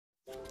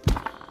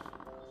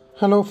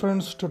Hello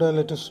friends, today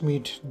let us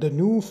meet the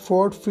new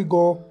Ford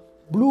Figo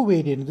Blue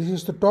variant. This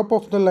is the top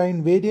of the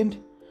line variant.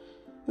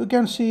 You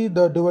can see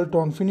the dual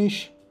tone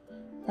finish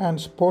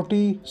and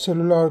sporty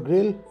cellular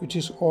grille, which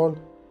is all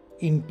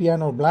in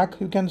piano black.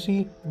 You can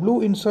see blue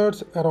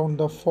inserts around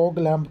the fog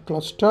lamp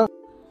cluster.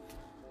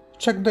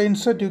 Check the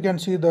insert, you can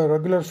see the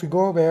regular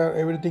Figo where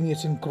everything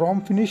is in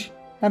chrome finish,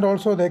 and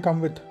also they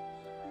come with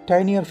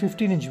tinier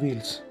 15-inch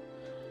wheels.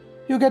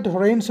 You get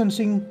rain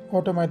sensing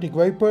automatic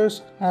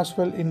wipers as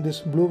well in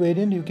this blue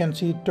variant. You can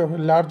see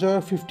larger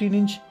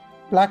 15-inch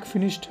black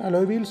finished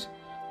alloy wheels,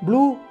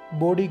 blue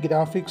body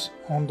graphics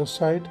on the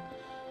side.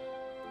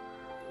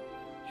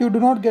 You do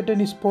not get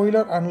any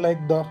spoiler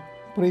unlike the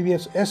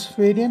previous S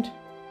variant.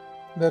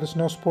 There is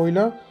no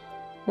spoiler,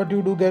 but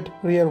you do get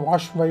rear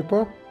wash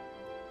wiper,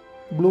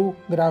 blue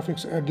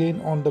graphics again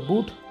on the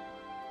boot.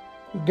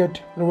 You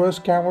get reverse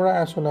camera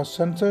as well as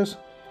sensors.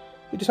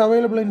 It is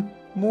available in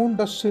moon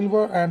dust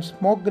silver and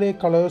smoke grey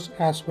colors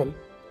as well.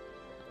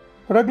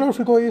 Regular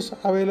Figo is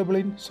available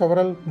in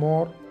several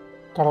more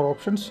color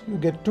options. You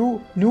get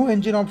two new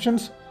engine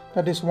options,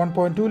 that is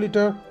 1.2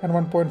 liter and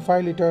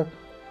 1.5 liter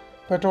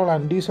petrol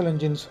and diesel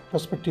engines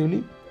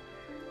respectively.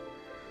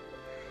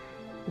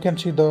 You can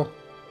see the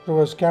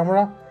reverse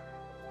camera.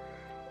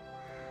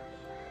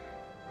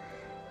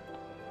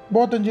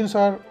 Both engines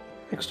are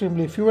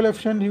extremely fuel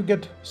efficient. You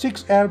get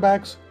 6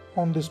 airbags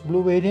on this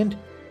blue variant.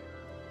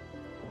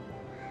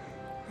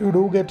 You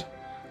do get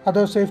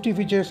other safety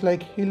features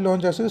like hill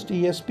launch assist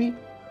ESP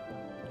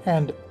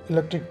and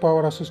electric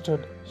power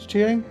assisted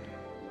steering.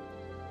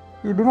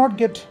 You do not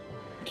get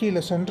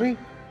keyless entry.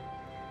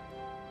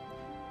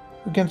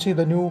 You can see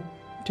the new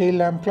tail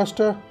lamp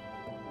cluster.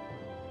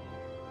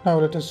 Now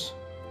let us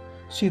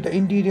see the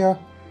interior.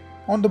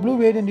 On the blue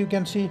variant you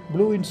can see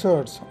blue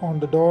inserts on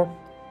the door.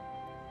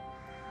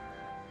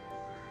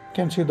 You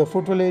can see the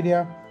footwell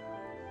area.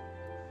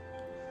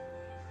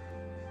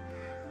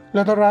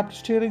 Leather wrapped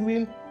steering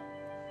wheel.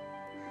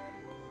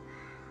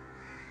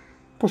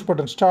 Push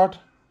button start.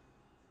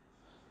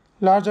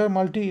 Larger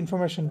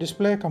multi-information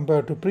display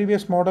compared to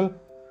previous model.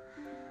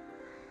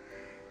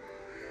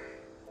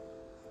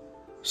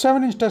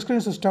 7-inch touchscreen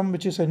system,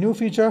 which is a new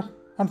feature.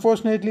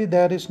 Unfortunately,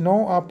 there is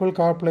no Apple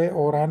CarPlay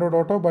or Android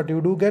Auto, but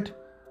you do get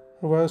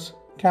reverse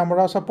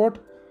camera support.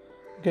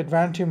 You get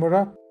vanity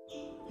mirror.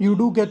 You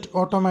do get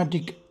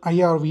automatic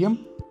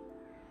IRVM.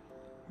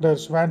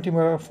 There's vanity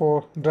mirror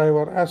for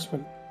driver as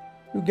well.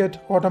 You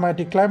get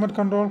automatic climate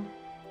control.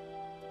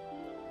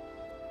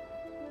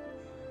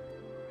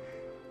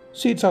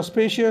 Seats are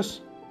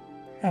spacious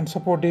and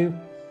supportive.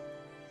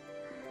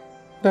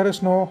 There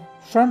is no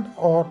front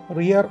or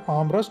rear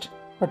armrest,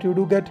 but you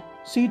do get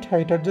seat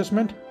height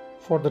adjustment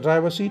for the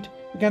driver's seat.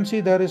 You can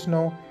see there is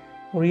no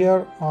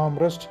rear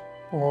armrest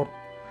or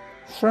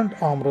front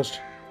armrest.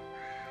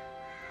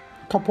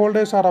 Cup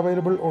holders are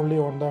available only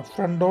on the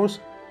front doors.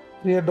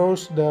 Rear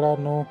doors, there are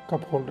no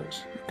cup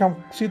holders. You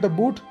can see the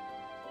boot.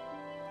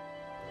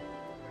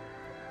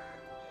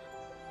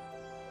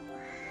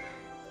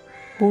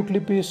 Boot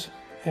lip is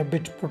a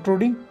bit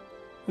protruding.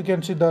 You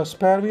can see the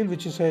spare wheel,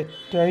 which is a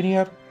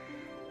tinier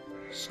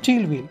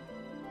steel wheel.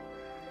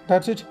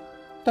 That's it.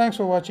 Thanks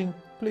for watching.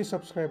 Please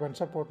subscribe and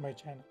support my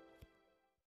channel.